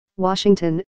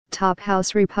Washington, top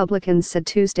House Republicans said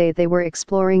Tuesday they were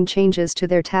exploring changes to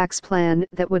their tax plan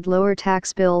that would lower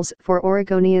tax bills for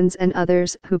Oregonians and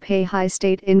others who pay high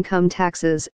state income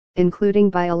taxes,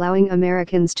 including by allowing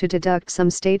Americans to deduct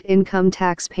some state income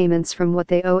tax payments from what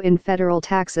they owe in federal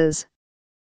taxes.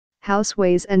 House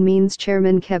Ways and Means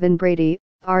Chairman Kevin Brady,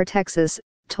 R. Texas,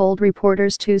 told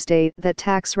reporters Tuesday that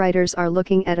tax writers are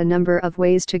looking at a number of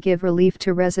ways to give relief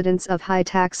to residents of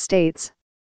high-tax states.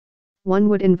 One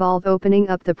would involve opening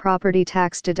up the property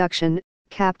tax deduction,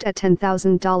 capped at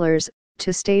 $10,000,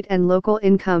 to state and local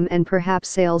income and perhaps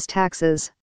sales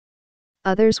taxes.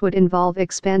 Others would involve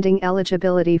expanding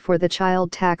eligibility for the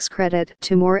child tax credit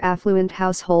to more affluent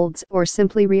households or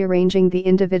simply rearranging the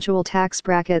individual tax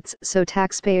brackets so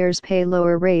taxpayers pay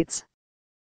lower rates.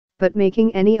 But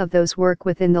making any of those work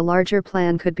within the larger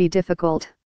plan could be difficult.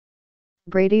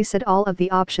 Brady said all of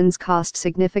the options cost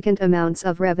significant amounts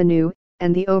of revenue,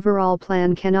 and the overall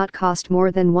plan cannot cost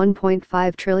more than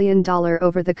 $1.5 trillion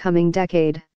over the coming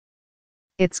decade.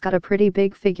 It's got a pretty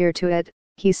big figure to it,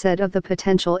 he said of the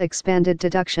potential expanded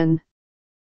deduction.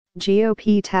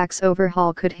 GOP tax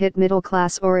overhaul could hit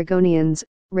middle-class Oregonians,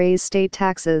 raise state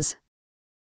taxes.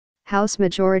 House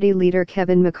Majority Leader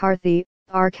Kevin McCarthy,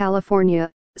 R.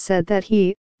 California, said that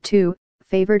he, too,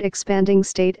 favored expanding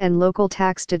state and local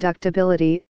tax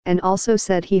deductibility, and also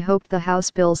said he hoped the House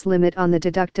bill's limit on the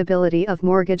deductibility of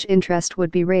mortgage interest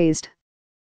would be raised.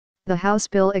 The House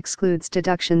bill excludes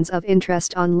deductions of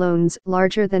interest on loans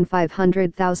larger than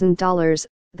 $500,000,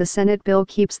 the Senate bill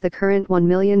keeps the current $1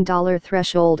 million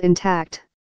threshold intact.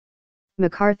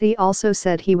 McCarthy also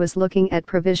said he was looking at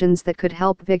provisions that could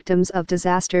help victims of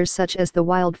disasters such as the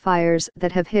wildfires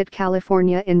that have hit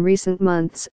California in recent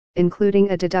months, including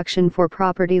a deduction for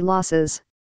property losses.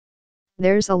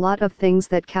 There's a lot of things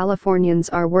that Californians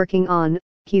are working on,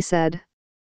 he said.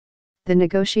 The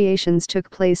negotiations took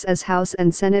place as House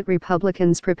and Senate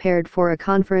Republicans prepared for a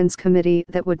conference committee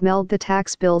that would meld the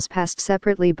tax bills passed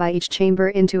separately by each chamber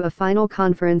into a final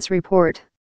conference report.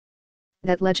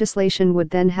 That legislation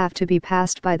would then have to be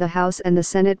passed by the House and the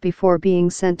Senate before being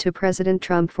sent to President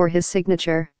Trump for his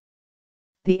signature.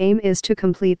 The aim is to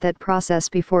complete that process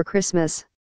before Christmas.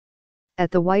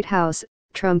 At the White House,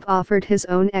 Trump offered his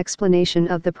own explanation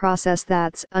of the process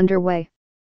that's underway.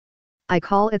 "I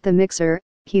call it the mixer,"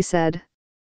 he said.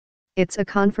 "It's a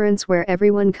conference where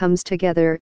everyone comes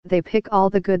together, they pick all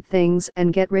the good things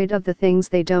and get rid of the things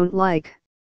they don't like."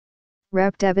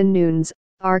 Rep. Devin Nunes,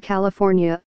 R.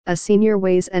 California, a senior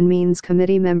Ways and Means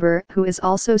Committee member who is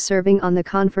also serving on the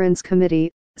conference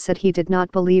committee, said he did not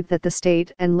believe that the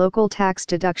state and local tax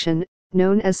deduction,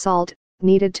 known as SALT,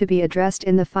 needed to be addressed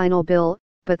in the final bill,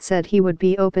 but said he would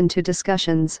be open to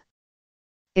discussions.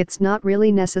 "It's not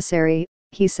really necessary,"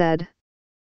 he said.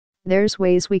 "There's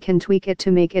ways we can tweak it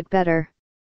to make it better.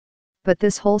 But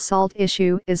this whole SALT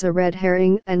issue is a red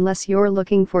herring unless you're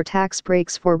looking for tax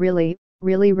breaks for really,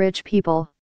 really rich people."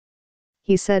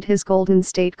 He said his Golden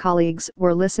State colleagues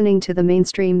were listening to the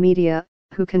mainstream media,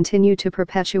 who continue to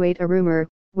perpetuate a rumor,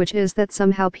 which is that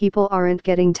somehow people aren't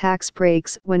getting tax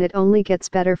breaks when it only gets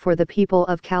better for the people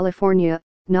of California,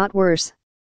 not worse.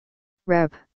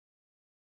 Rep.